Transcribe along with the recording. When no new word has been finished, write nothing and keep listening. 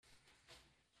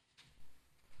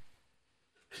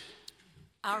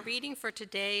Our reading for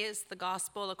today is the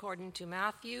Gospel according to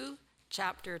Matthew,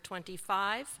 chapter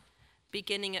 25,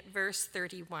 beginning at verse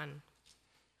 31.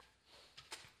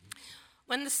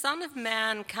 When the Son of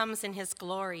Man comes in his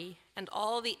glory, and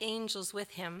all the angels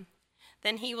with him,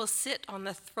 then he will sit on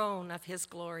the throne of his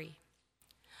glory.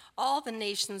 All the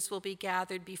nations will be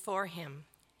gathered before him,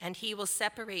 and he will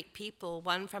separate people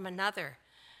one from another,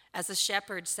 as a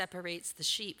shepherd separates the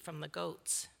sheep from the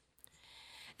goats.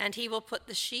 And he will put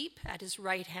the sheep at his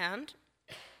right hand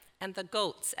and the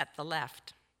goats at the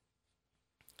left.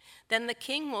 Then the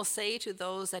king will say to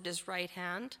those at his right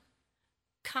hand,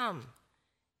 "Come,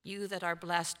 you that are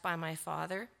blessed by my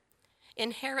Father,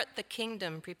 inherit the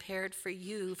kingdom prepared for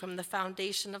you from the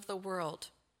foundation of the world.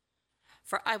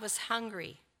 For I was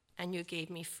hungry, and you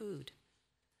gave me food.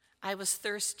 I was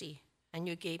thirsty, and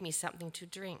you gave me something to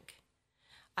drink.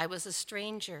 I was a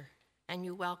stranger, and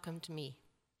you welcomed me.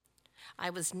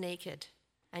 I was naked,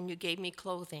 and you gave me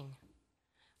clothing.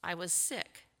 I was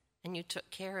sick, and you took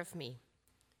care of me.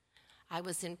 I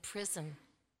was in prison,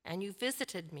 and you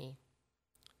visited me."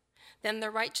 Then the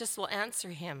righteous will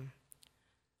answer him,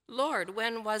 "Lord,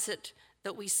 when was it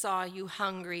that we saw you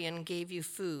hungry and gave you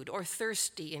food, or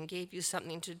thirsty and gave you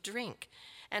something to drink?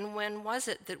 And when was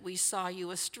it that we saw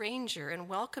you a stranger and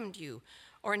welcomed you,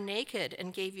 or naked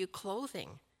and gave you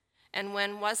clothing? And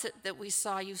when was it that we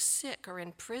saw you sick or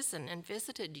in prison and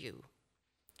visited you?"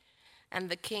 And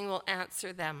the king will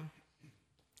answer them,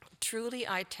 "Truly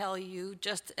I tell you,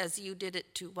 just as you did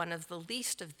it to one of the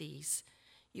least of these,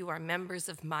 you are members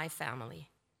of my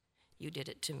family. You did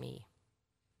it to me."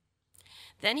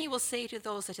 Then he will say to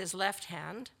those at his left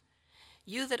hand,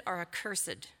 "You that are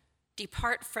accursed,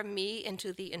 depart from me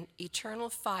into the eternal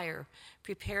fire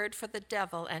prepared for the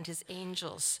devil and his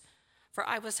angels. For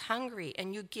I was hungry,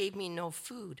 and you gave me no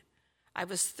food. I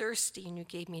was thirsty, and you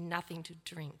gave me nothing to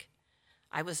drink.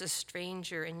 I was a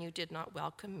stranger, and you did not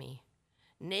welcome me.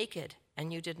 Naked,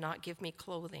 and you did not give me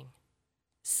clothing.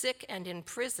 Sick and in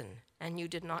prison, and you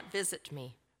did not visit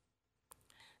me."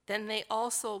 Then they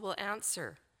also will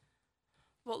answer,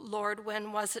 "Well, Lord,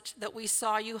 when was it that we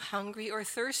saw you hungry or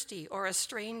thirsty, or a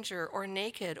stranger, or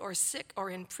naked, or sick, or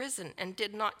in prison, and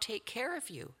did not take care of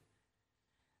you?"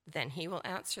 Then he will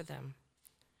answer them,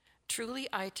 "Truly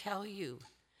I tell you,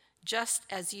 just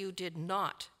as you did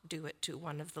not do it to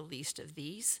one of the least of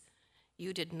these,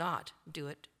 you did not do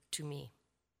it to me."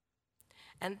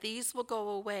 And these will go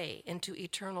away into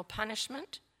eternal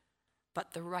punishment,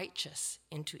 but the righteous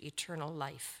into eternal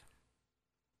life.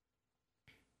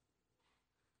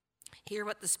 Hear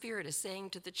what the Spirit is saying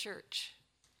to the church.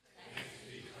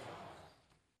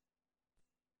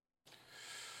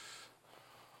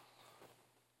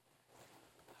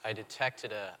 I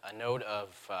detected a note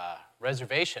of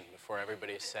reservation before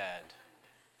everybody said,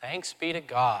 "Thanks be to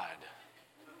God."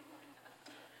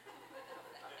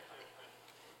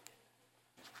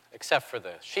 Except for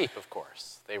the sheep, of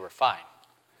course. They were fine.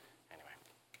 Anyway,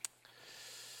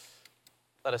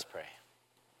 let us pray.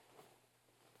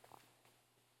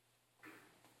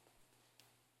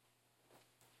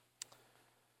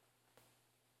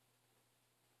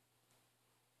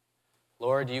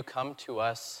 Lord, you come to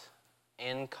us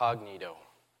incognito.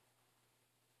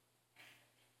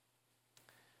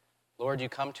 Lord, you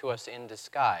come to us in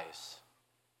disguise.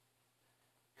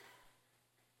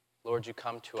 Lord, you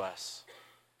come to us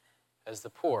as the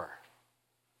poor,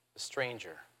 the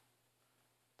stranger,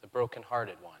 the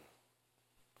brokenhearted one,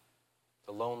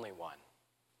 the lonely one,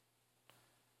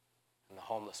 and the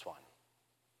homeless one.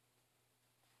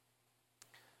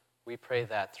 We pray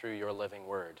that through your living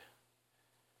word,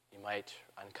 you might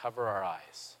uncover our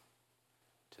eyes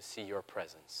to see your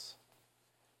presence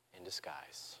in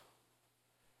disguise.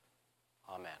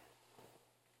 Amen.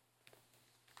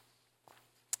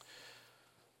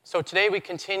 So today we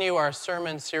continue our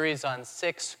sermon series on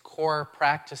 6 core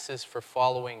practices for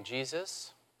following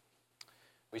Jesus.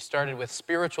 We started with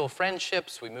spiritual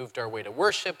friendships, we moved our way to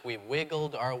worship, we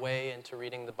wiggled our way into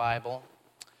reading the Bible,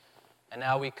 and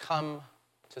now we come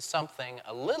to something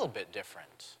a little bit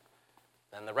different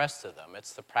than the rest of them.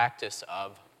 It's the practice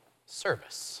of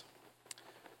service.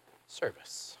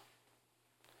 Service.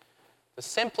 The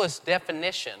simplest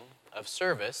definition of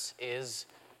service is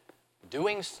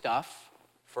doing stuff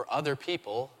for other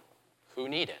people who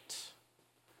need it.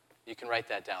 You can write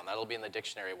that down. That'll be in the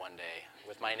dictionary one day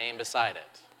with my name beside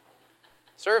it.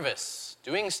 Service,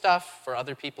 doing stuff for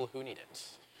other people who need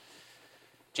it.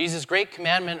 Jesus' great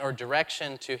commandment or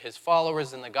direction to his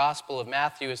followers in the Gospel of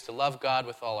Matthew is to love God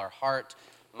with all our heart,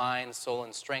 mind, soul,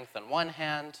 and strength on one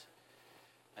hand,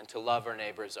 and to love our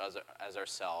neighbors as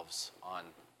ourselves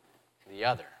on the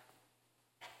other.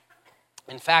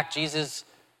 In fact, Jesus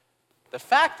The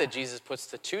fact that Jesus puts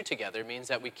the two together means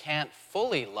that we can't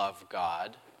fully love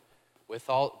God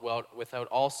without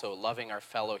also loving our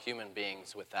fellow human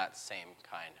beings with that same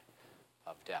kind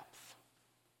of depth.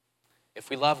 If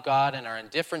we love God and are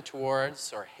indifferent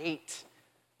towards or hate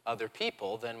other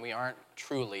people, then we aren't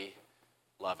truly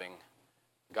loving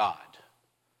God.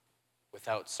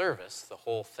 Without service, the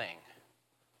whole thing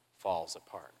falls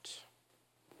apart.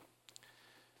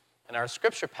 And our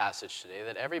scripture passage today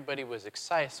that everybody was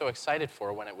so excited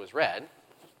for when it was read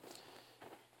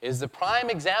is the prime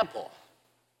example,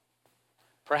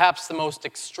 perhaps the most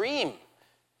extreme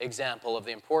example of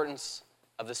the importance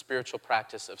of the spiritual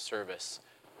practice of service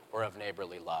or of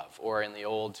neighborly love, or in the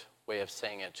old way of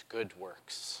saying it, good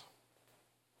works.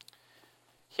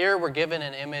 Here we're given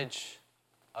an image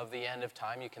of the end of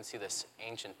time. You can see this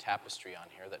ancient tapestry on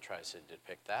here that tries to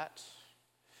depict that.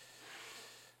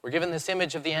 We're given this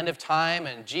image of the end of time,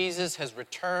 and Jesus has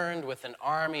returned with an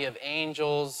army of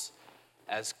angels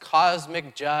as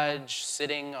cosmic judge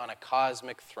sitting on a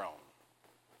cosmic throne.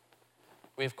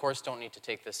 We, of course, don't need to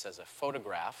take this as a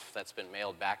photograph that's been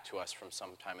mailed back to us from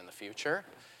some time in the future,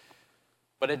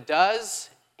 but it does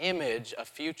image a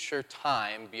future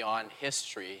time beyond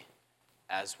history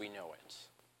as we know it.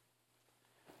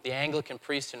 The Anglican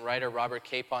priest and writer Robert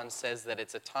Capon says that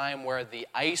it's a time where the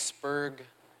iceberg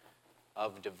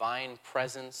of divine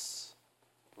presence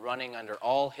running under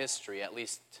all history, at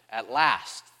least at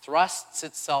last, thrusts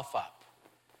itself up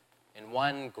in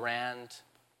one grand,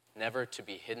 never to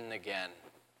be hidden again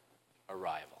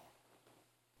arrival.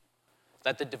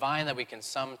 That the divine that we can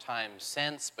sometimes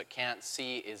sense but can't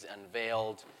see is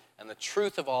unveiled, and the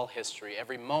truth of all history,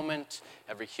 every moment,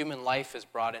 every human life is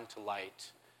brought into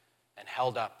light and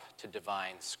held up to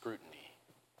divine scrutiny.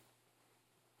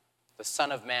 The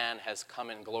Son of Man has come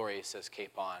in glory, says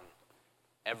Capon.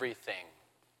 Everything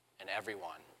and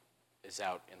everyone is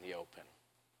out in the open.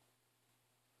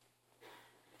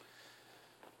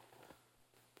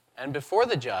 And before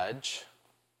the judge,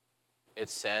 it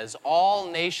says, all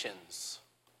nations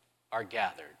are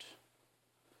gathered,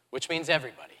 which means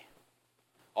everybody.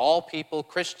 All people,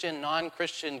 Christian,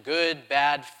 non-Christian, good,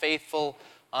 bad, faithful,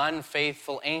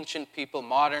 unfaithful, ancient people,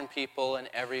 modern people, and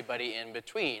everybody in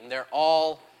between. They're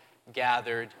all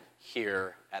gathered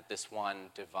here at this one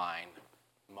divine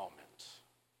moment.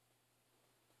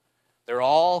 They're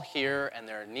all here, and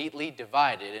they're neatly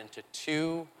divided into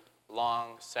two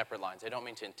long separate lines. I don't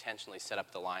mean to intentionally set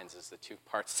up the lines as the two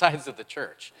sides of the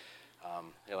church.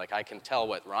 You're like, I can tell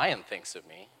what Ryan thinks of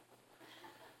me.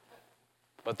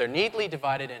 But they're neatly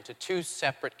divided into two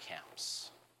separate camps.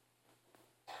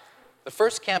 The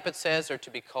first camp, it says, are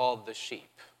to be called the sheep.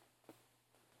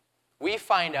 We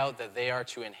find out that they are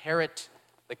to inherit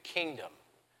the kingdom,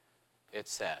 it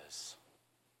says.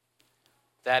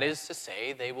 That is to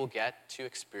say, they will get to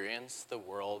experience the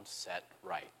world set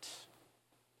right.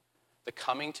 The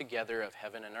coming together of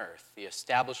heaven and earth, the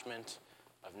establishment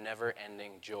of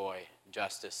never-ending joy,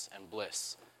 justice, and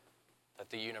bliss that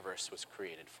the universe was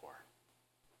created for.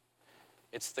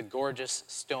 It's the gorgeous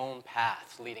stone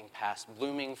path leading past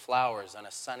blooming flowers on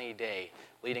a sunny day,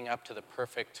 leading up to the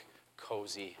perfect,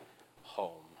 cozy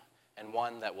home, and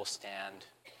one that will stand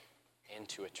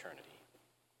into eternity.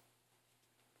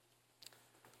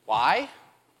 Why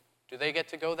do they get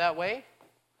to go that way?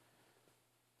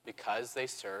 Because they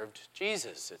served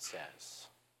Jesus, it says.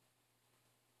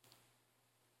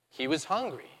 He was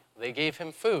hungry. They gave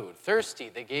him food. Thirsty,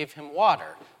 they gave him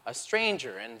water. A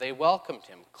stranger, and they welcomed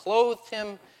him. Clothed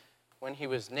him when he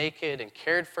was naked, and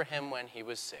cared for him when he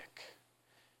was sick,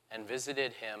 and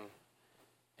visited him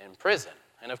in prison.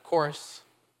 And of course,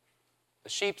 the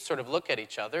sheep sort of look at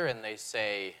each other and they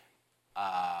say,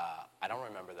 I don't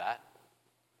remember that.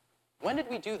 When did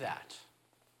we do that?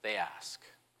 They ask.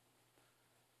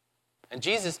 And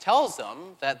Jesus tells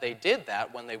them that they did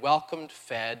that when they welcomed,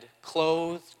 fed,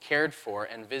 clothed, cared for,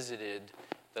 and visited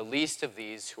the least of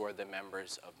these who are the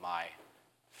members of my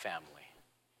family.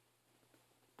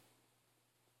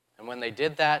 And when they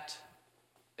did that,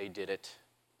 they did it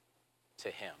to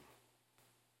him.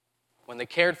 When they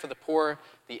cared for the poor,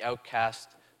 the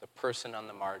outcast, the person on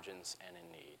the margins and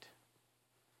in need.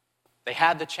 They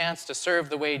had the chance to serve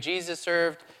the way Jesus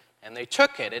served, and they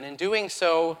took it. And in doing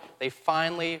so, they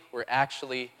find they were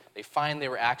actually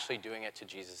doing it to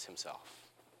Jesus himself.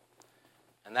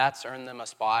 And that's earned them a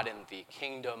spot in the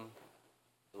kingdom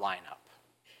lineup.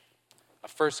 A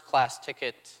first-class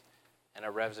ticket and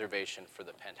a reservation for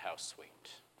the penthouse suite.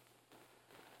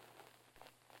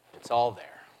 It's all there.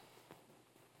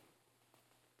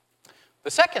 The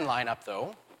second lineup,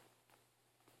 though,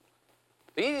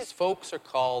 these folks are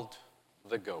called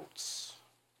the goats.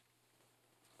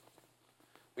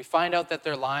 we find out that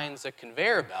their line's a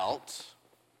conveyor belt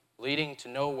leading to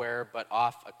nowhere but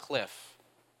off a cliff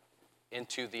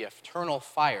into the eternal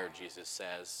fire, Jesus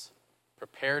says,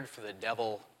 prepared for the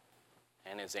devil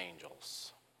and his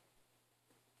angels.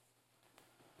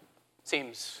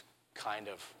 Seems kind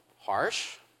of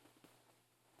harsh.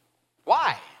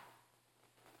 Why?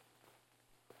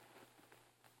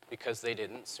 Because they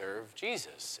didn't serve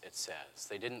Jesus, it says.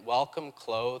 They didn't welcome,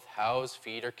 clothe, house,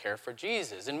 feed, or care for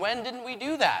Jesus. And when didn't we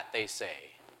do that, they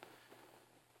say?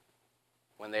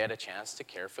 When they had a chance to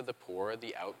care for the poor,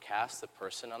 the outcast, the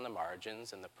person on the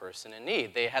margins, and the person in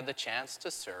need. They had the chance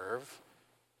to serve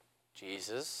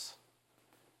Jesus,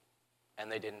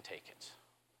 and they didn't take it.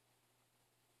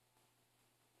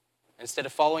 Instead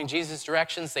of following Jesus'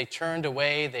 directions, they turned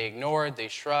away, they ignored, they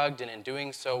shrugged, and in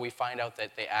doing so, we find out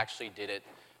that they actually did it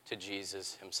to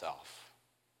Jesus himself.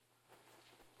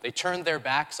 They turned their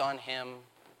backs on him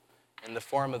in the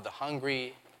form of the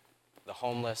hungry, the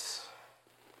homeless,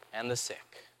 and the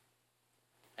sick.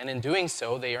 And in doing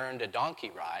so, they earned a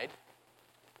donkey ride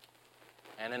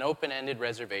and an open-ended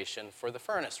reservation for the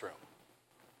furnace room,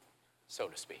 so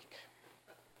to speak.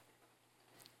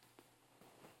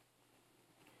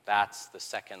 That's the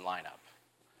second lineup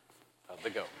of the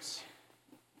goats.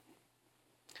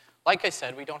 Like I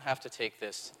said, we don't have to take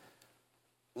this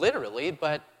literally,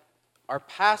 but our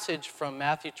passage from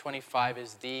Matthew 25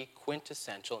 is the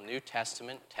quintessential New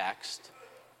Testament text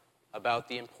about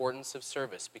the importance of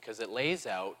service because it lays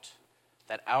out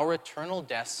that our eternal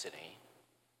destiny,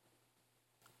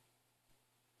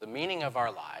 the meaning of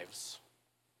our lives,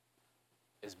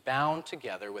 is bound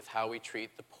together with how we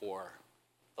treat the poor,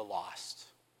 the lost,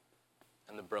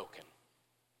 and the broken.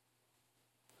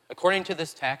 According to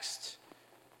this text,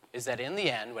 is that in the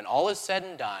end, when all is said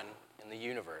and done in the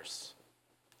universe,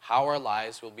 how our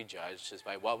lives will be judged is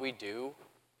by what we do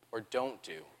or don't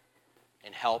do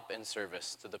in help and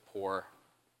service to the poor,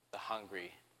 the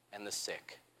hungry, and the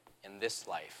sick in this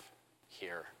life,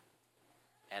 here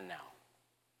and now.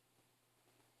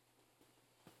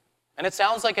 And it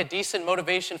sounds like a decent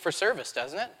motivation for service,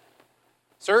 doesn't it?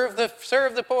 Serve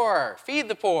the poor, feed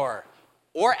the poor,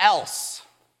 or else.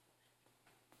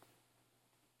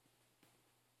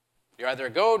 You're either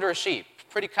a goat or a sheep.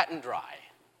 Pretty cut and dry.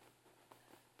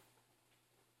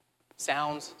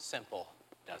 Sounds simple,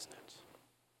 doesn't it?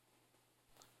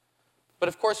 But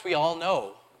of course, we all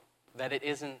know that it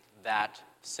isn't that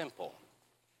simple,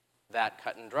 that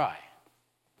cut and dry.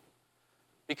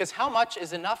 Because how much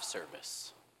is enough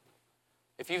service?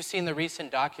 If you've seen the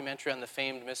recent documentary on the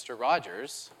famed Mr.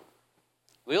 Rogers,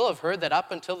 you'll have heard that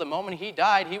up until the moment he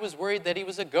died, he was worried that he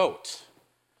was a goat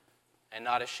and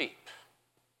not a sheep.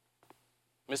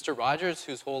 Mr. Rogers,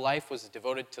 whose whole life was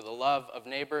devoted to the love of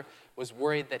neighbor, was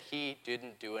worried that he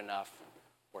didn't do enough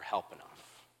or help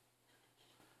enough.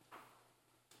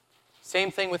 Same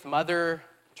thing with Mother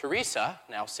Teresa,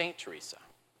 now Saint Teresa.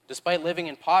 Despite living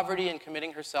in poverty and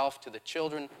committing herself to the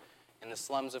children in the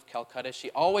slums of Calcutta, she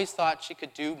always thought she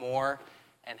could do more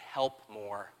and help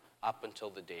more up until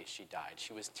the day she died.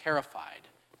 She was terrified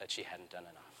that she hadn't done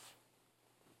enough.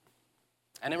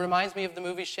 And it reminds me of the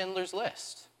movie Schindler's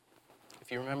List.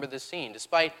 If you remember this scene,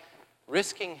 despite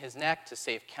risking his neck to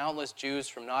save countless Jews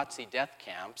from Nazi death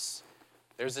camps,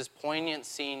 there's this poignant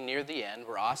scene near the end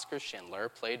where Oskar Schindler,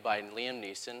 played by Liam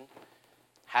Neeson,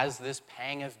 has this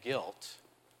pang of guilt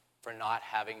for not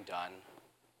having done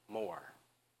more.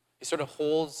 He sort of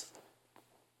holds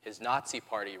his Nazi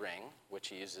party ring, which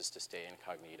he uses to stay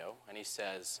incognito, and he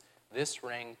says, "This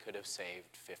ring could have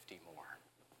saved 50 more."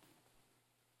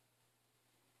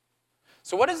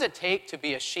 So what does it take to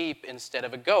be a sheep instead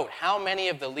of a goat? How many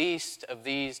of the least of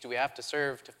these do we have to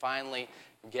serve to finally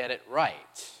get it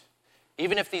right?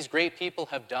 Even if these great people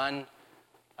have done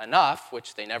enough,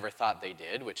 which they never thought they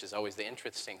did, which is always the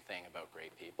interesting thing about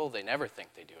great people, they never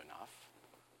think they do enough.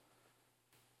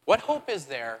 What hope is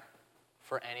there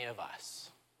for any of us?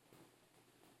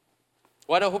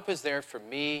 What hope is there for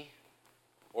me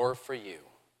or for you?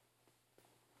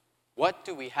 What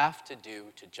do we have to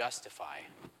do to justify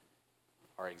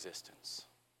our existence?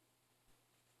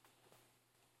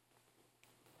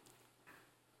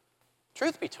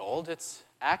 Truth be told, it's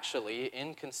actually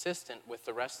inconsistent with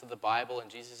the rest of the Bible and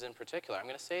Jesus in particular. I'm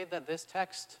going to say that this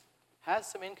text has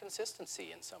some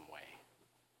inconsistency in some way.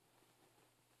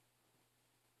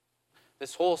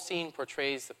 This whole scene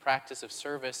portrays the practice of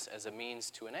service as a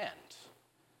means to an end.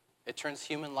 It turns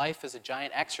human life as a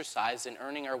giant exercise in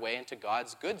earning our way into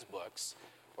God's good books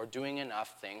or doing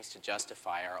enough things to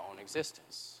justify our own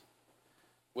existence,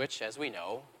 which, as we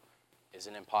know, is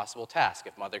an impossible task.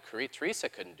 If Mother Teresa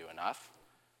couldn't do enough,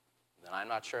 then I'm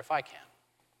not sure if I can.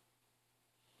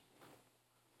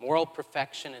 Moral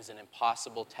perfection is an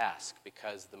impossible task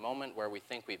because the moment where we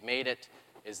think we've made it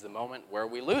is the moment where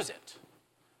we lose it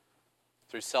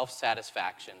through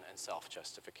self-satisfaction and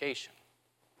self-justification.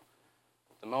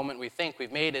 The moment we think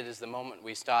we've made it is the moment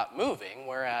we stop moving,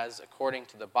 whereas according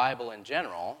to the Bible in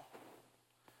general,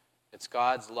 it's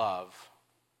God's love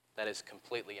that is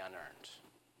completely unearned.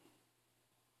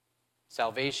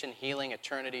 Salvation, healing,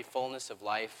 eternity, fullness of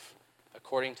life,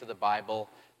 according to the Bible,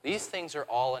 these things are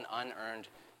all an unearned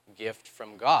gift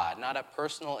from God, not a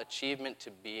personal achievement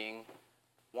to being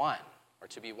one or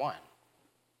to be one.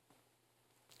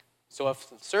 So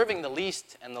if serving the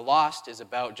least and the lost is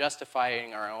about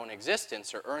justifying our own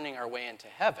existence or earning our way into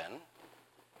heaven,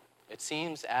 it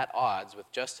seems at odds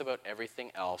with just about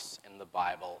everything else in the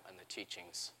Bible and the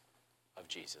teachings of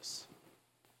Jesus.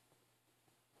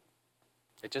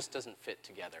 It just doesn't fit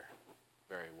together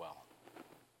very well.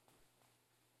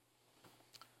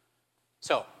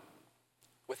 So,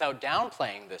 without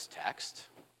downplaying this text,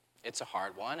 it's a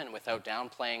hard one, and without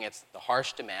downplaying it's the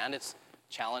harsh demand, it's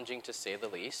challenging to say the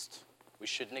least. We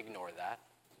shouldn't ignore that.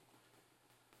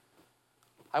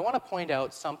 I want to point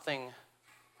out something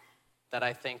that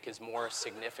I think is more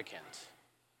significant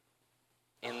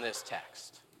in this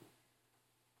text.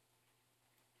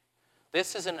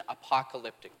 This is an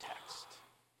apocalyptic text.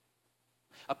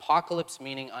 Apocalypse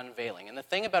meaning unveiling. And the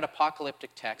thing about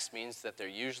apocalyptic texts means that they're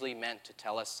usually meant to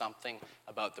tell us something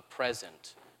about the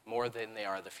present more than they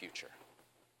are the future.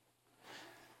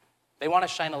 They want to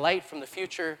shine a light from the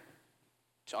future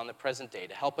on the present day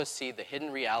to help us see the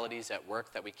hidden realities at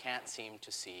work that we can't seem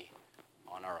to see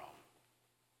on our own.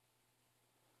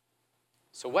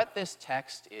 So what this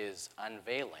text is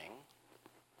unveiling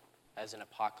as an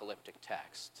apocalyptic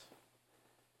text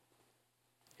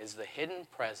is the hidden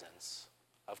presence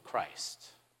of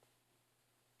Christ,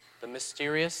 the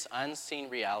mysterious, unseen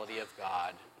reality of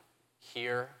God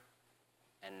here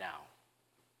and now.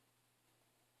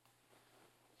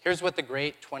 Here's what the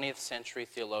great 20th century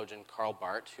theologian Karl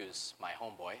Barth, who's my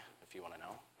homeboy, if you want to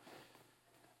know,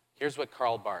 here's what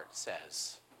Karl Barth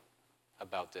says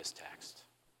about this text.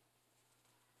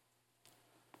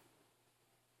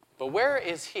 But where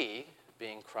is he,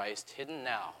 being Christ, hidden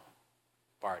now?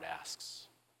 Barth asks.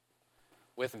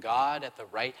 With God at the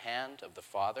right hand of the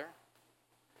Father?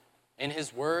 In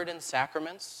his word and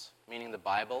sacraments, meaning the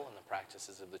Bible and the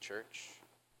practices of the church?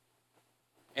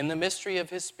 In the mystery of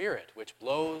his Spirit, which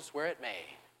blows where it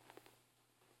may?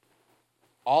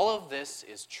 All of this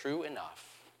is true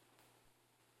enough,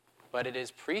 but it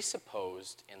is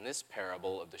presupposed in this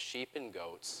parable of the sheep and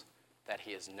goats that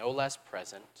he is no less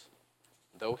present,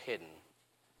 though hidden,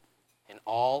 in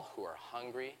all who are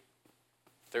hungry,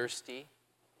 thirsty,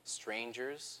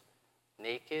 strangers,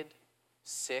 naked,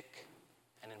 sick,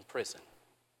 and in prison.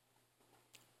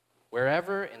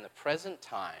 Wherever in the present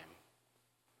time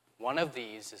one of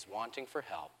these is wanting for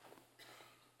help,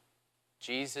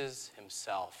 Jesus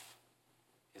himself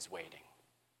is waiting.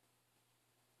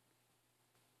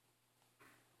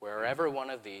 Wherever one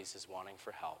of these is wanting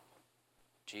for help,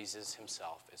 Jesus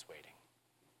himself is waiting.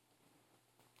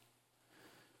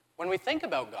 When we think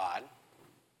about God,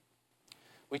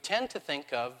 we tend to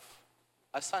think of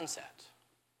a sunset,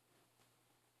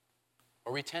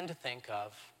 or we tend to think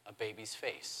of a baby's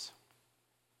face,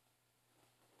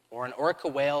 or an orca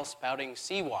whale spouting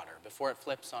seawater before it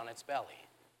flips on its belly,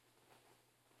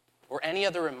 or any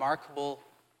other remarkable,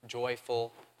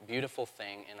 joyful, beautiful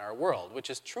thing in our world, which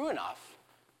is true enough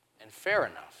and fair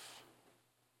enough.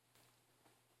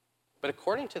 But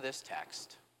according to this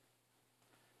text,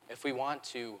 if we want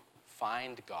to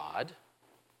find God,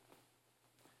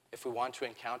 if we want to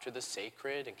encounter the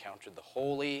sacred, encounter the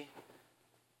holy,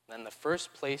 then the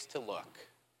first place to look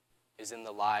is in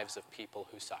the lives of people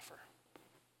who suffer.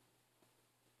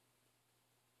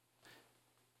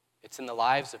 It's in the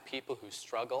lives of people who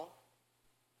struggle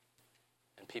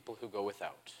and people who go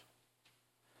without.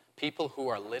 People who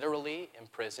are literally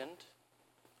imprisoned,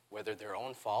 whether their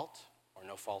own fault or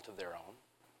no fault of their own,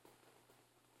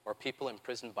 or people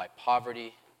imprisoned by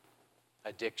poverty,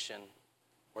 addiction,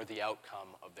 or the outcome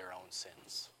of their own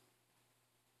sins.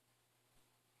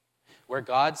 Where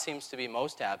God seems to be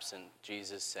most absent,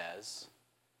 Jesus says,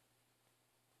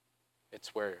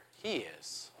 it's where he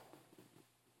is,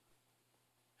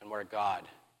 and where God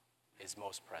is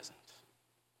most present.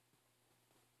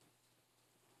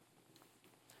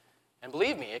 And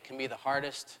believe me, it can be the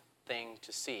hardest thing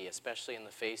to see, especially in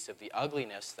the face of the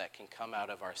ugliness that can come out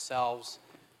of ourselves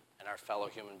and our fellow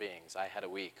human beings. I had a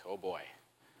week, oh boy,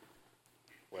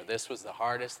 where this was the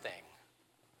hardest thing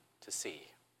to see.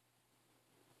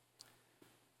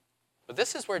 But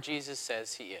this is where Jesus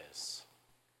says he is.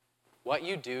 What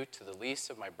you do to the least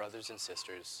of my brothers and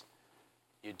sisters,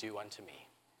 you do unto me.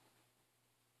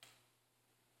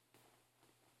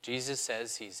 Jesus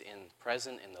says he's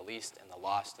present in the least and the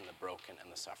lost and the broken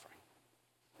and the suffering.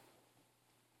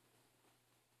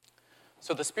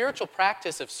 So the spiritual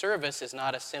practice of service is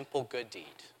not a simple good deed.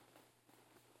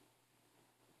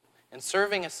 In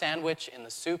serving a sandwich in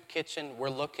the soup kitchen, we're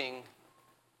looking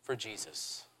for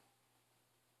Jesus.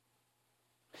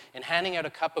 In handing out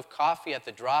a cup of coffee at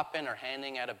the drop-in or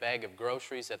handing out a bag of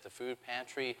groceries at the food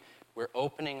pantry, we're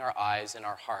opening our eyes and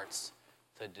our hearts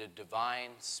to the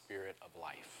divine spirit of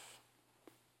life.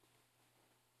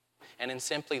 And in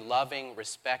simply loving,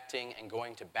 respecting, and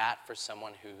going to bat for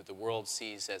someone who the world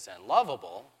sees as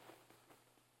unlovable,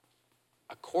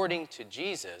 according to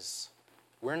Jesus,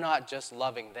 we're not just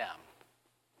loving them.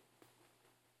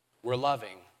 We're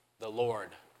loving the Lord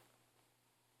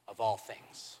of all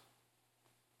things.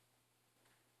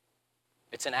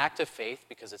 It's an act of faith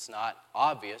because it's not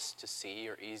obvious to see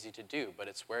or easy to do, but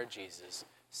it's where Jesus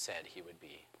said he would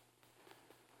be.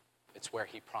 It's where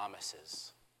he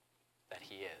promises that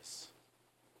he is,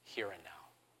 here and now.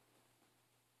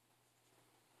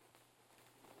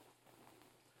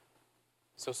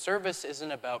 So service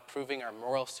isn't about proving our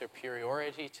moral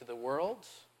superiority to the world,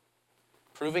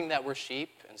 proving that we're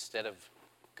sheep instead of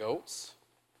goats.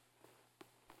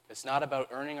 It's not about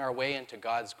earning our way into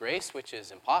God's grace, which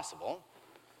is impossible.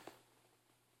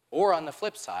 Or on the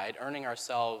flip side, earning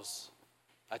ourselves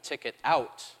a ticket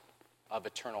out of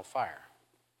eternal fire.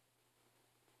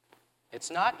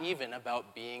 It's not even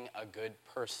about being a good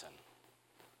person,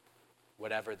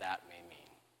 whatever that may mean.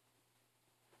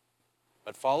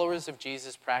 But followers of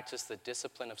Jesus practice the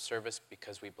discipline of service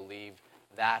because we believe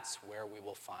that's where we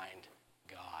will find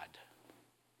God.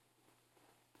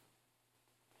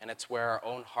 And it's where our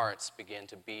own hearts begin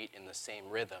to beat in the same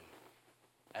rhythm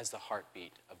as the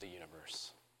heartbeat of the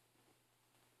universe.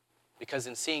 Because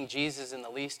in seeing Jesus in the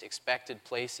least expected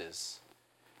places,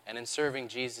 and in serving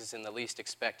Jesus in the least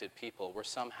expected people, we're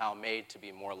somehow made to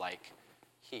be more like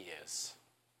he is.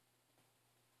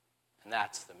 And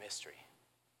that's the mystery.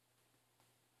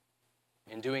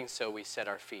 In doing so, we set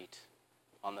our feet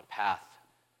on the path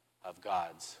of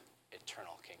God's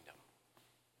eternal kingdom.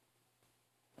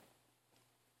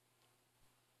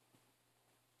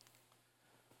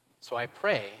 So I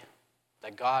pray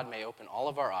that God may open all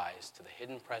of our eyes to the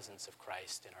hidden presence of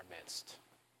Christ in our midst.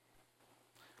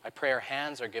 I pray our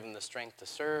hands are given the strength to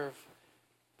serve,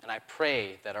 and I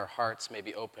pray that our hearts may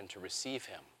be open to receive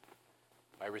him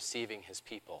by receiving his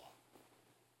people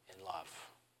in love.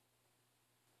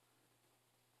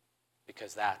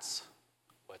 Because that's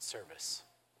what service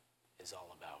is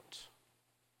all about.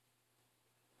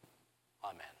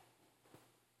 Amen.